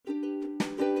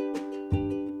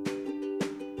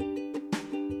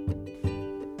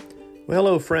Well,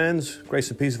 hello, friends. Grace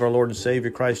and peace of our Lord and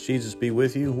Savior, Christ Jesus, be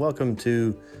with you. Welcome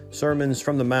to Sermons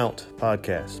from the Mount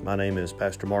podcast. My name is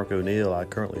Pastor Mark O'Neill. I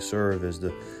currently serve as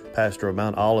the pastor of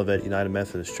Mount Olivet United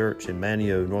Methodist Church in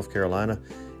Manteo, North Carolina.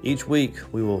 Each week,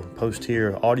 we will post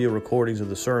here audio recordings of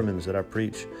the sermons that I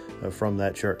preach from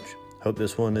that church. Hope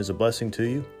this one is a blessing to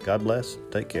you. God bless.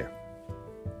 Take care.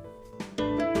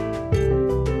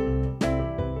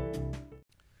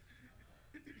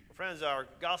 Friends, our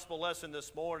gospel lesson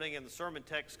this morning and the sermon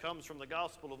text comes from the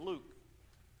Gospel of Luke.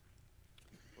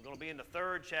 We're going to be in the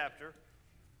third chapter.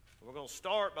 We're going to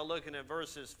start by looking at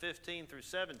verses 15 through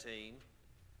 17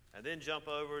 and then jump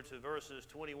over to verses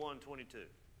 21 and 22.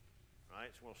 All right,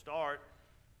 so we'll start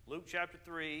Luke chapter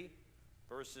 3,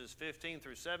 verses 15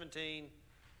 through 17,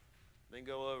 then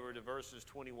go over to verses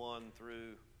 21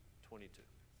 through 22.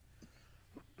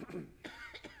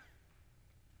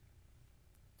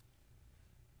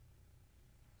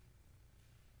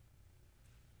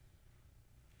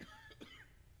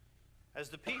 As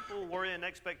the people were in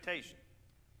expectation,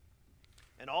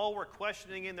 and all were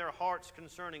questioning in their hearts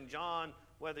concerning John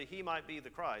whether he might be the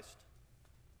Christ,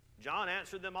 John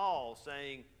answered them all,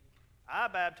 saying, I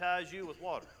baptize you with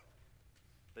water,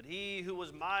 but he who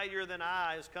was mightier than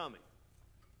I is coming,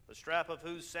 the strap of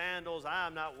whose sandals I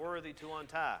am not worthy to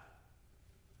untie.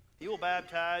 He will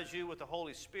baptize you with the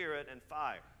Holy Spirit and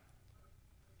fire.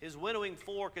 His winnowing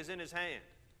fork is in his hand,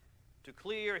 to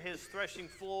clear his threshing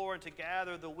floor and to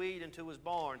gather the wheat into his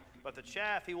barn, but the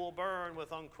chaff he will burn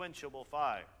with unquenchable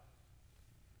fire.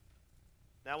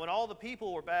 Now when all the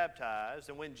people were baptized,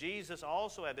 and when Jesus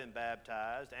also had been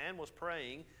baptized and was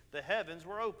praying, the heavens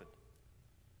were opened,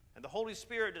 and the Holy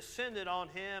Spirit descended on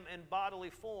him in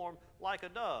bodily form like a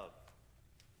dove.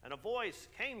 And a voice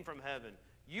came from heaven,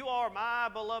 You are my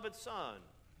beloved Son.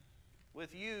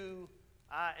 With you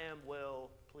I am well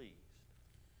pleased.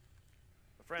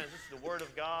 Friends, this is the word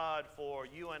of God for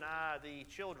you and I, the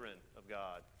children of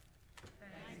God.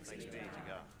 Thanks be to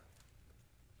God.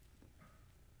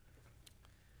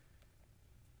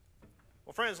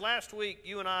 Well, friends, last week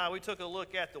you and I, we took a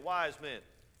look at the wise men.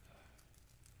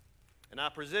 And I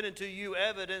presented to you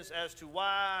evidence as to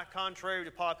why, contrary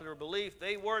to popular belief,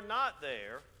 they were not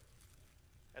there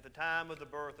at the time of the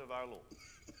birth of our Lord.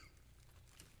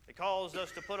 It caused us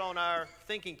to put on our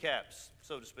thinking caps,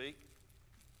 so to speak.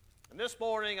 And this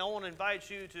morning, I want to invite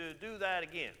you to do that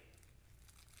again,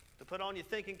 to put on your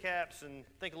thinking caps and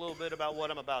think a little bit about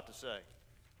what I'm about to say.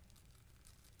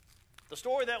 The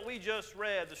story that we just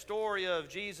read, the story of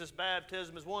Jesus'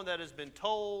 baptism, is one that has been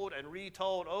told and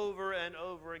retold over and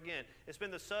over again. It's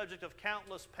been the subject of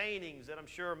countless paintings that I'm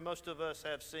sure most of us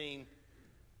have seen.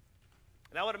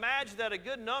 And I would imagine that a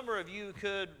good number of you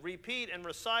could repeat and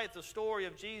recite the story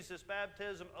of Jesus'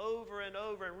 baptism over and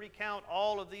over and recount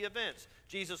all of the events.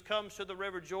 Jesus comes to the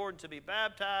River Jordan to be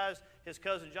baptized. His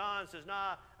cousin John says,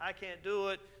 Nah, I can't do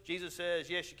it. Jesus says,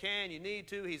 Yes, you can. You need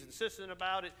to. He's insistent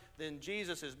about it. Then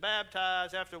Jesus is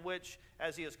baptized, after which,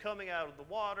 as he is coming out of the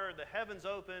water, the heavens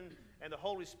open and the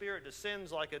Holy Spirit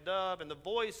descends like a dove, and the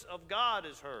voice of God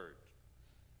is heard.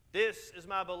 This is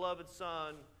my beloved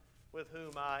Son, with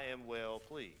whom I am well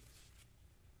pleased.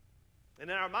 And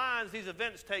in our minds, these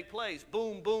events take place.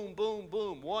 Boom, boom, boom,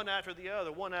 boom, one after the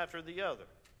other, one after the other.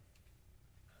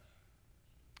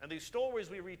 And these stories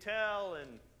we retell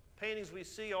and paintings we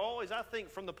see are always, I think,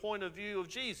 from the point of view of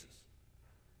Jesus.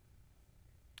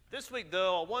 This week,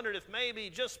 though, I wondered if maybe,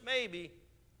 just maybe,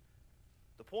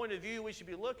 the point of view we should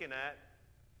be looking at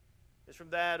is from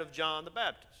that of John the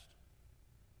Baptist.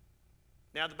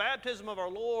 Now, the baptism of our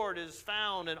Lord is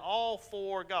found in all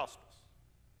four Gospels.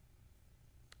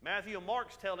 Matthew and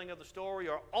Mark's telling of the story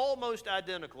are almost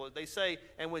identical. They say,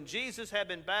 and when Jesus had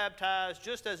been baptized,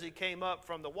 just as he came up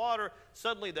from the water,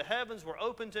 suddenly the heavens were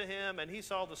opened to him, and he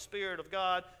saw the Spirit of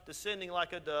God descending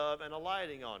like a dove and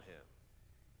alighting on him.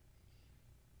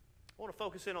 I want to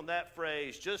focus in on that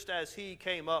phrase, just as he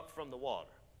came up from the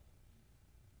water.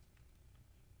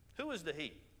 Who is the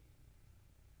he?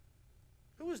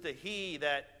 Who was the he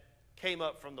that came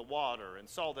up from the water and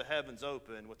saw the heavens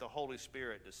open with the Holy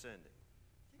Spirit descending?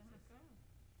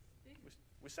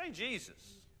 We say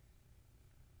Jesus.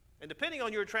 And depending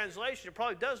on your translation, it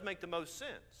probably does make the most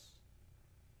sense.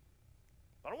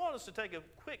 But I want us to take a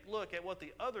quick look at what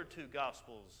the other two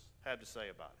Gospels have to say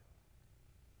about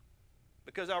it.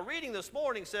 Because our reading this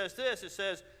morning says this. It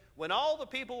says, when all the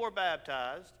people were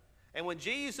baptized, and when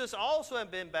Jesus also had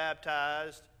been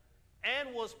baptized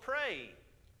and was praying,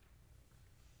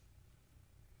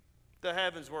 the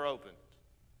heavens were opened,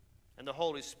 and the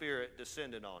Holy Spirit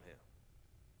descended on him.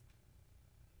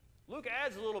 Luke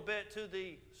adds a little bit to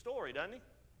the story, doesn't he?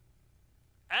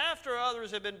 After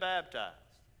others had been baptized,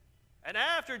 And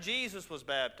after Jesus was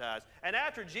baptized, and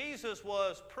after Jesus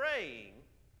was praying,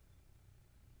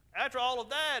 after all of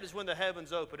that is when the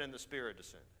heavens opened and the Spirit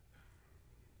descended.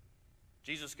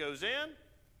 Jesus goes in,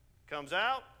 comes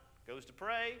out, goes to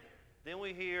pray, then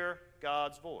we hear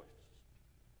God's voice.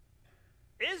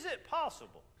 Is it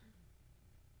possible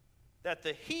that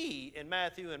the He in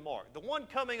Matthew and Mark, the one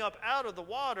coming up out of the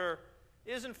water,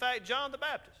 is in fact John the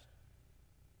Baptist?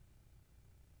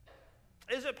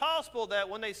 Is it possible that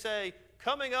when they say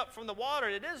coming up from the water,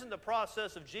 it isn't the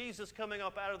process of Jesus coming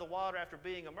up out of the water after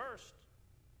being immersed?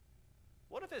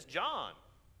 What if it's John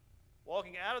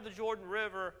walking out of the Jordan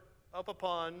River up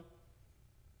upon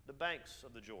the banks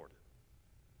of the Jordan?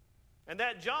 And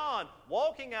that John,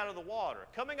 walking out of the water,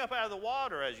 coming up out of the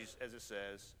water, as it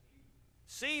says,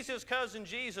 sees his cousin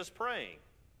Jesus praying.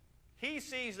 He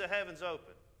sees the heavens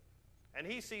open, and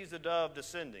he sees the dove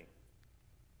descending.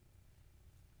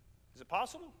 Is it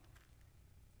possible?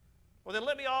 Well, then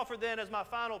let me offer then as my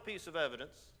final piece of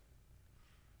evidence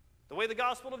the way the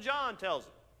Gospel of John tells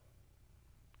it.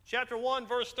 Chapter 1,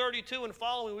 verse 32 and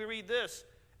following, we read this,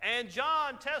 "And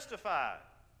John testified,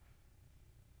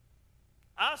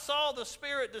 I saw the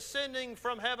Spirit descending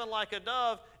from heaven like a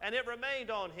dove, and it remained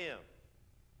on him.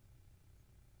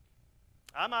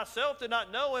 I myself did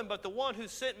not know him, but the one who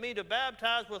sent me to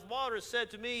baptize with water said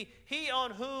to me, He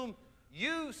on whom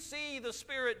you see the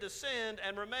Spirit descend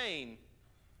and remain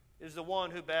is the one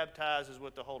who baptizes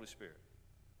with the Holy Spirit.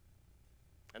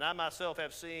 And I myself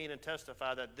have seen and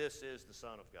testified that this is the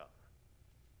Son of God."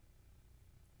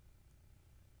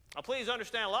 Now please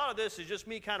understand, a lot of this is just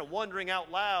me kind of wondering out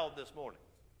loud this morning.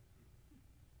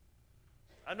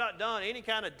 I've not done any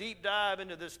kind of deep dive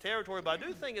into this territory, but I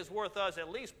do think it's worth us at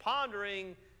least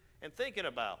pondering and thinking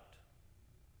about.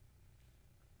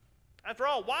 After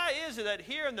all, why is it that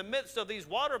here in the midst of these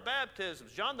water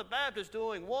baptisms, John the Baptist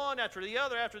doing one after the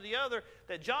other,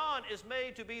 that John is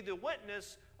made to be the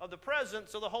witness of the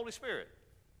presence of the Holy Spirit?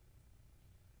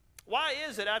 Why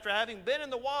is it after having been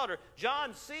in the water,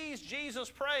 John sees Jesus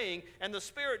praying and the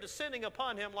Spirit descending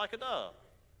upon him like a dove?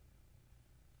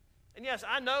 And yes,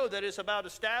 I know that it's about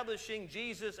establishing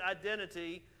Jesus'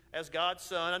 identity as God's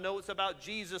Son. I know it's about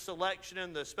Jesus' election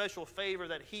and the special favor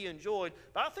that he enjoyed,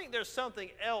 but I think there's something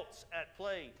else at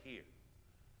play here.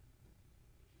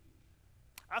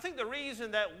 I think the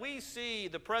reason that we see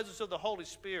the presence of the Holy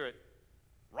Spirit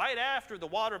right after the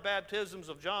water baptisms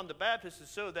of John the Baptist is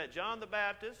so that John the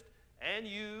Baptist and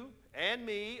you and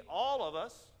me, all of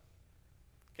us,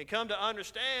 can come to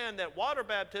understand that water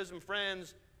baptism,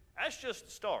 friends, that's just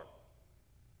the start.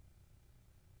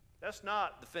 That's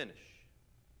not the finish.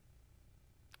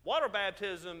 Water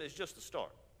baptism is just the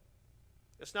start.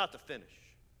 It's not the finish.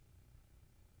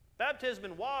 Baptism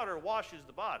in water washes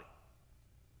the body.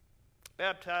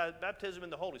 Baptism in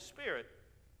the Holy Spirit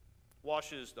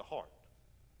washes the heart.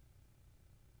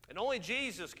 And only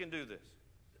Jesus can do this.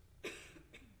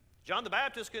 John the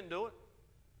Baptist couldn't do it.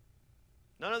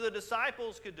 None of the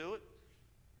disciples could do it.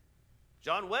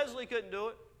 John Wesley couldn't do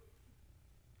it.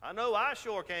 I know I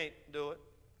sure can't do it.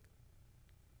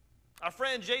 Our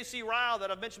friend J.C. Ryle, that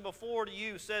I've mentioned before to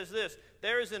you, says this: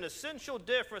 there is an essential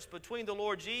difference between the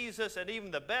Lord Jesus and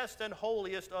even the best and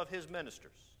holiest of his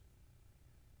ministers.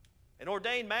 An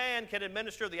ordained man can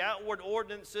administer the outward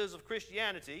ordinances of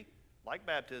Christianity, like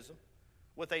baptism,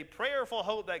 with a prayerful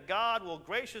hope that God will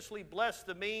graciously bless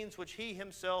the means which he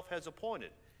himself has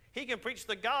appointed. He can preach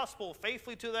the gospel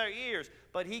faithfully to their ears,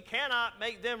 but he cannot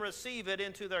make them receive it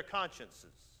into their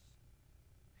consciences.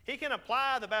 He can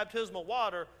apply the baptismal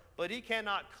water, but he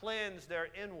cannot cleanse their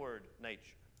inward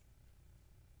nature.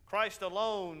 Christ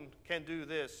alone can do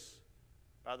this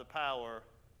by the power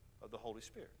of the Holy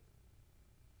Spirit.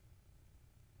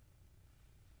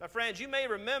 Now, friends, you may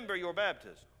remember your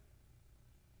baptism.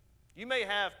 You may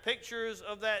have pictures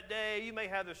of that day. You may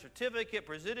have the certificate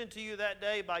presented to you that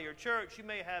day by your church. You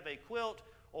may have a quilt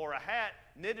or a hat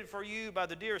knitted for you by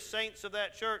the dear saints of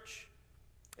that church.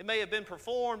 It may have been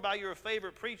performed by your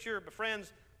favorite preacher, but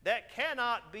friends, that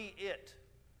cannot be it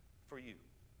for you.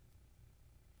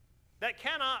 That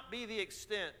cannot be the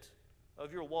extent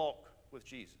of your walk with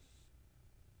Jesus.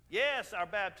 Yes, our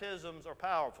baptisms are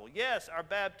powerful. Yes, our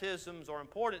baptisms are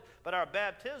important, but our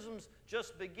baptisms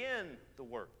just begin the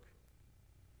work.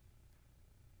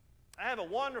 I have a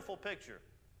wonderful picture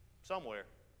somewhere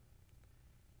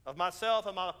of myself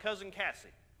and my cousin Cassie,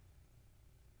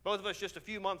 both of us just a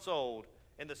few months old,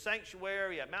 in the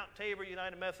sanctuary at Mount Tabor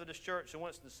United Methodist Church in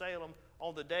Winston-Salem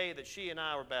on the day that she and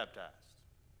I were baptized.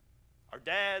 Our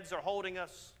dads are holding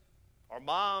us. Our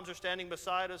moms are standing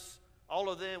beside us, all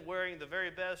of them wearing the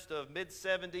very best of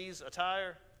mid-70s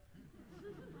attire.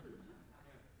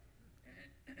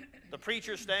 The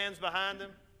preacher stands behind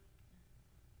them.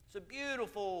 It's a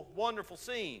beautiful, wonderful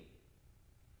scene.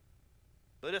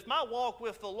 But if my walk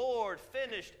with the Lord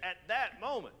finished at that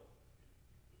moment,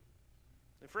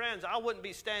 then friends, I wouldn't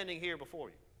be standing here before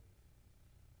you.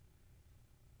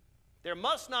 There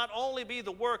must not only be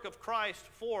the work of Christ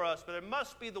for us, but there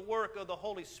must be the work of the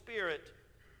Holy Spirit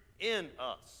in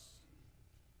us.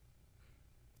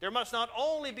 There must not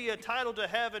only be a title to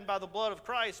heaven by the blood of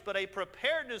Christ, but a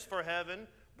preparedness for heaven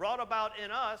brought about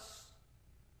in us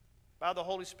by the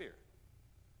Holy Spirit.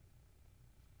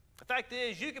 The fact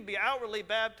is, you can be outwardly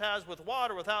baptized with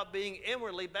water without being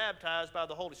inwardly baptized by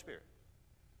the Holy Spirit.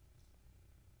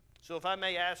 So if I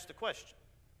may ask the question,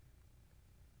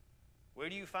 where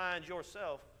do you find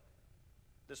yourself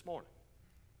this morning?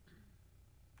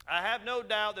 I have no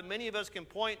doubt that many of us can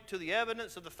point to the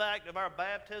evidence of the fact of our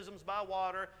baptisms by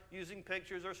water using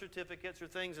pictures or certificates or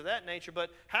things of that nature, but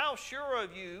how sure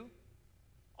of you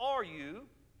are you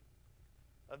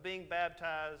of being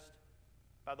baptized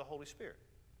by the Holy Spirit?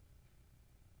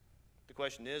 The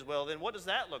question is, well, then what does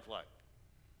that look like?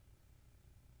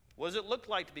 What does it look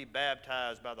like to be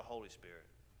baptized by the Holy Spirit?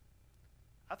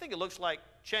 I think it looks like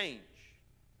change.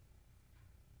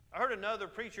 I heard another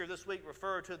preacher this week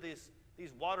refer to these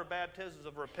water baptisms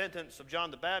of repentance of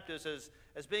John the Baptist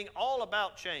as being all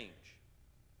about change.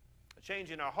 A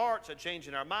change in our hearts, a change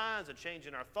in our minds, a change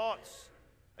in our thoughts,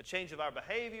 a change of our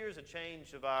behaviors, a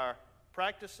change of our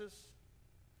practices.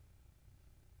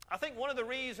 I think one of the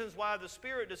reasons why the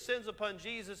Spirit descends upon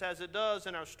Jesus as it does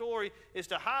in our story is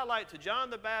to highlight to John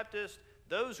the Baptist,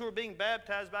 those who are being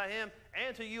baptized by him,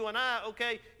 and to you and I,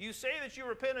 okay, you say that you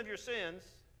repent of your sins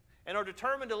and are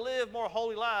determined to live more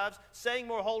holy lives, saying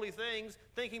more holy things,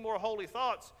 thinking more holy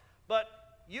thoughts, but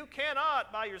you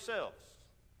cannot by yourselves.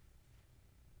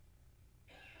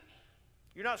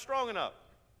 You're not strong enough.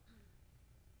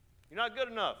 You're not good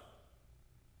enough.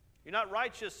 You're not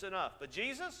righteous enough. But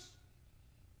Jesus,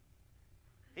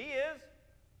 He is.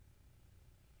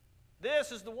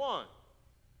 This is the one.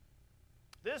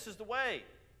 This is the way.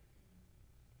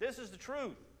 This is the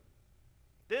truth.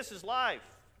 This is life.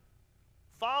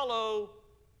 Follow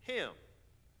Him.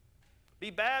 Be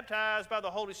baptized by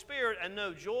the Holy Spirit and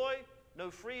know joy,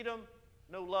 no freedom,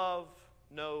 no love,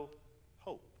 no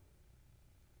hope.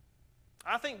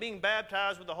 I think being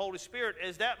baptized with the Holy Spirit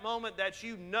is that moment that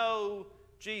you know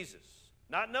Jesus.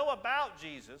 Not know about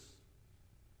Jesus,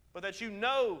 but that you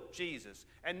know Jesus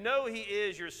and know He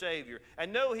is your Savior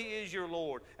and know He is your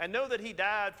Lord and know that He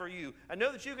died for you and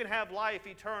know that you can have life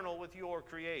eternal with your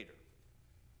Creator.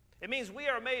 It means we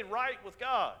are made right with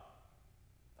God.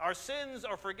 Our sins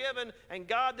are forgiven, and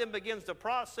God then begins the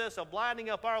process of lining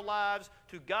up our lives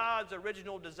to God's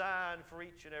original design for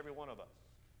each and every one of us.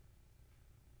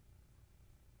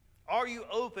 Are you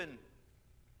open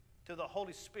to the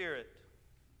Holy Spirit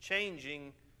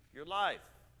changing your life?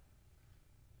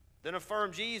 Then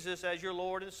affirm Jesus as your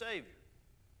Lord and Savior.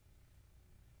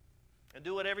 And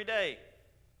do it every day.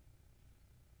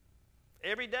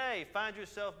 Every day, find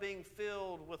yourself being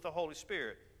filled with the Holy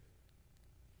Spirit.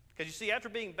 Because you see, after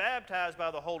being baptized by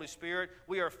the Holy Spirit,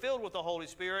 we are filled with the Holy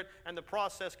Spirit, and the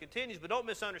process continues. But don't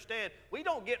misunderstand, we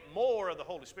don't get more of the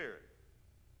Holy Spirit.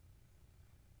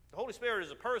 The Holy Spirit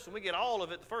is a person. We get all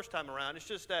of it the first time around. It's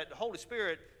just that the Holy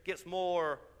Spirit gets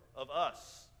more of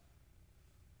us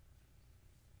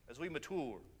as we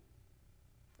mature,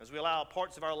 as we allow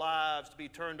parts of our lives to be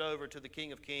turned over to the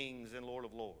King of Kings and Lord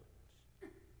of Lords.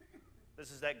 This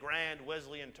is that grand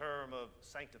Wesleyan term of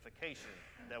sanctification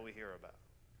that we hear about.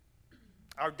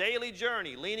 Our daily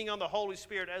journey, leaning on the Holy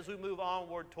Spirit as we move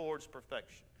onward towards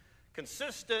perfection.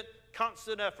 Consistent,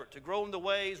 constant effort to grow in the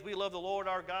ways we love the Lord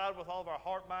our God with all of our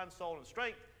heart, mind, soul, and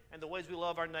strength, and the ways we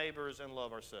love our neighbors and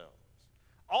love ourselves.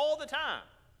 All the time,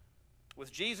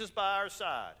 with Jesus by our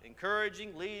side,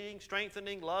 encouraging, leading,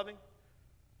 strengthening, loving.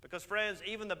 Because, friends,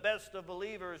 even the best of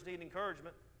believers need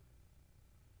encouragement.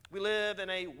 We live in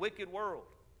a wicked world.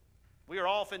 We are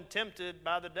often tempted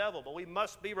by the devil, but we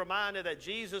must be reminded that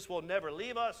Jesus will never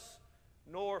leave us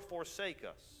nor forsake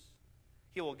us.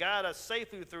 He will guide us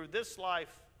safely through this life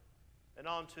and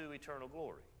on to eternal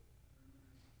glory.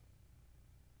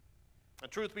 And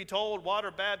truth be told,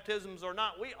 water baptisms or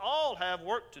not, we all have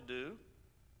work to do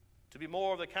to be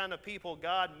more of the kind of people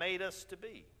God made us to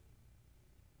be.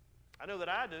 I know that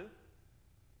I do.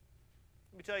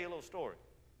 Let me tell you a little story.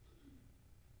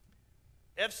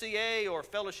 FCA, or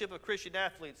Fellowship of Christian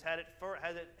Athletes, had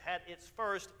its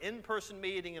first in-person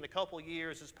meeting in a couple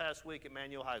years this past week at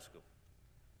Manual High School.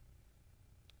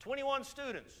 21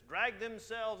 students dragged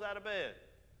themselves out of bed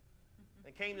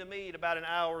and came to meet about an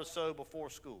hour or so before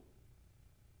school.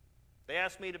 They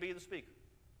asked me to be the speaker.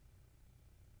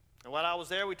 And while I was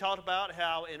there, we talked about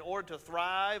how in order to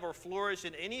thrive or flourish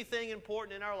in anything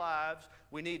important in our lives,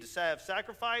 we need to have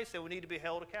sacrifice and we need to be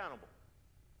held accountable.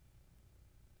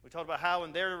 We talked about how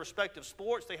in their respective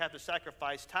sports they have to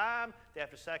sacrifice time, they have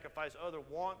to sacrifice other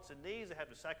wants and needs, they have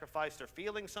to sacrifice their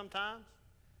feelings sometimes,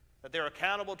 that they're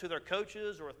accountable to their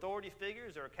coaches or authority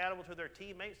figures, they're accountable to their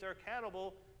teammates, they're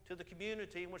accountable to the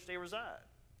community in which they reside.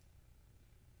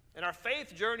 And our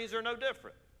faith journeys are no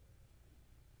different.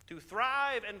 To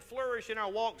thrive and flourish in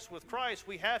our walks with Christ,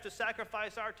 we have to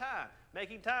sacrifice our time,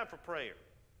 making time for prayer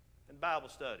and Bible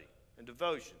study and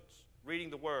devotions, reading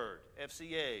the Word,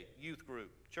 FCA, youth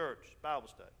group, church, Bible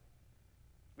study.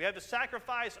 We have to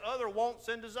sacrifice other wants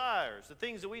and desires, the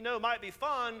things that we know might be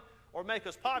fun or make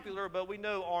us popular, but we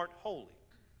know aren't holy.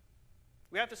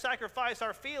 We have to sacrifice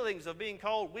our feelings of being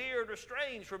called weird or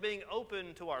strange for being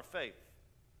open to our faith.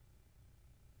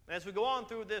 And as we go on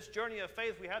through this journey of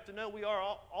faith, we have to know we are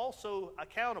also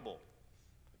accountable.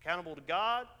 Accountable to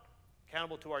God,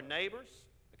 accountable to our neighbors,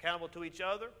 accountable to each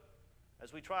other,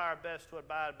 as we try our best to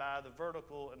abide by the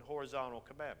vertical and horizontal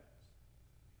commandments.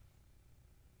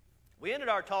 We ended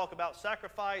our talk about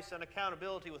sacrifice and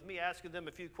accountability with me asking them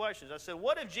a few questions. I said,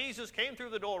 what if Jesus came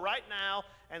through the door right now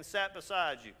and sat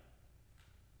beside you?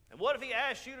 And what if he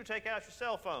asked you to take out your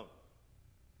cell phone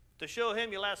to show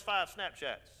him your last 5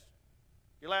 Snapchats,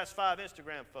 your last 5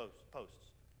 Instagram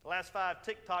posts, the last 5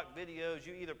 TikTok videos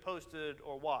you either posted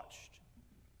or watched?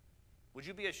 Would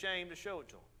you be ashamed to show it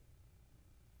to him?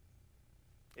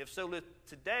 If so, let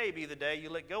today be the day you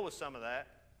let go of some of that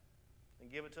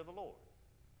and give it to the Lord.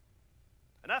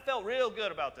 And I felt real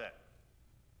good about that.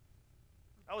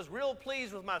 I was real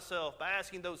pleased with myself by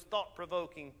asking those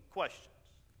thought-provoking questions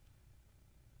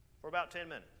for about 10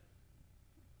 minutes.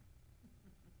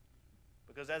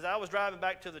 Because as I was driving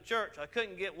back to the church, I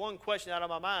couldn't get one question out of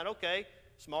my mind. Okay,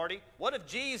 smarty, what if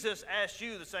Jesus asked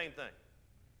you the same thing?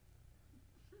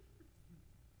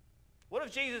 What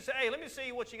if Jesus said, hey, let me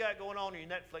see what you got going on in your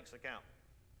Netflix account?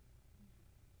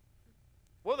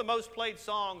 What are the most played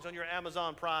songs on your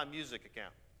Amazon Prime Music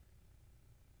account?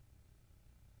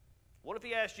 What if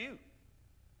he asked you?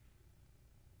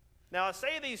 Now, I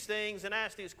say these things and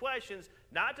ask these questions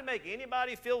not to make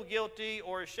anybody feel guilty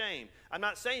or ashamed. I'm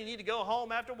not saying you need to go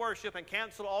home after worship and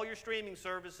cancel all your streaming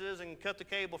services and cut the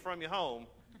cable from your home.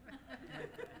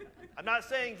 I'm not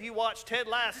saying if you watch Ted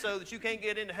Lasso that you can't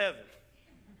get into heaven.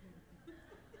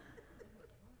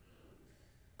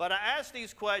 But I ask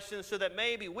these questions so that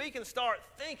maybe we can start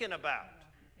thinking about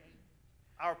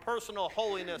our personal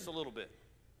holiness a little bit.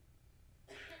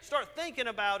 Start thinking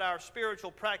about our spiritual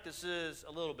practices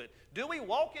a little bit. Do we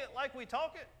walk it like we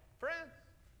talk it, friends?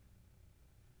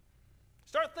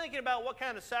 Start thinking about what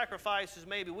kind of sacrifices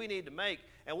maybe we need to make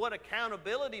and what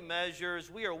accountability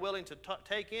measures we are willing to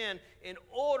take in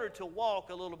order to walk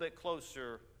a little bit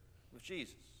closer with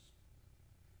Jesus.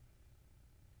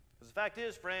 Because the fact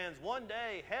is, friends, one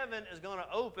day heaven is going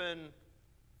to open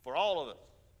for all of us.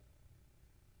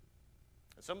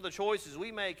 And some of the choices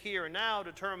we make here and now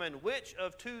determine which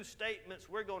of 2 statements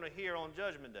we're going to hear on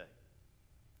Judgment Day.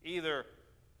 Either,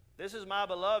 this is my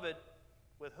beloved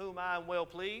with whom I am well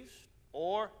pleased,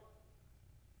 or,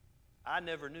 I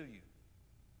never knew you.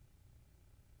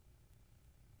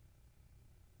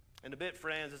 In a bit,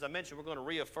 friends, as I mentioned, we're going to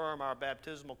reaffirm our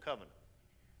baptismal covenant.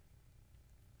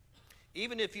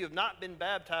 Even if you have not been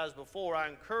baptized before, I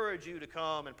encourage you to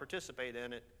come and participate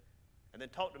in it and then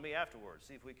talk to me afterwards,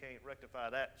 see if we can't rectify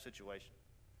that situation.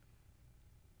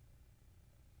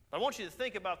 But I want you to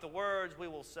think about the words we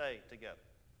will say together.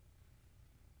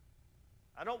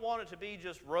 I don't want it to be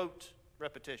just rote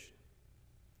repetition.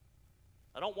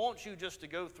 I don't want you just to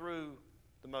go through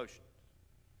the motions.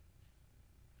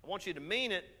 I want you to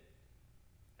mean it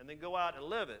and then go out and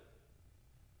live it.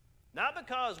 Not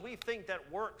because we think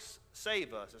that works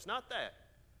save us. It's not that.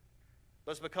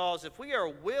 But it's because if we are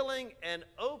willing and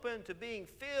open to being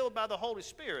filled by the Holy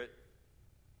Spirit,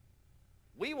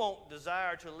 we won't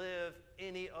desire to live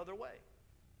any other way.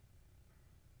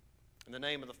 In the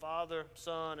name of the Father,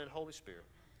 Son, and Holy Spirit.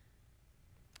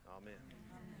 Amen.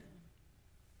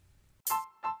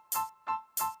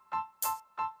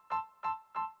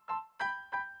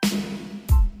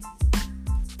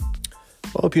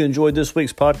 I hope you enjoyed this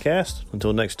week's podcast.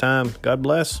 Until next time, God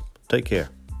bless. Take care.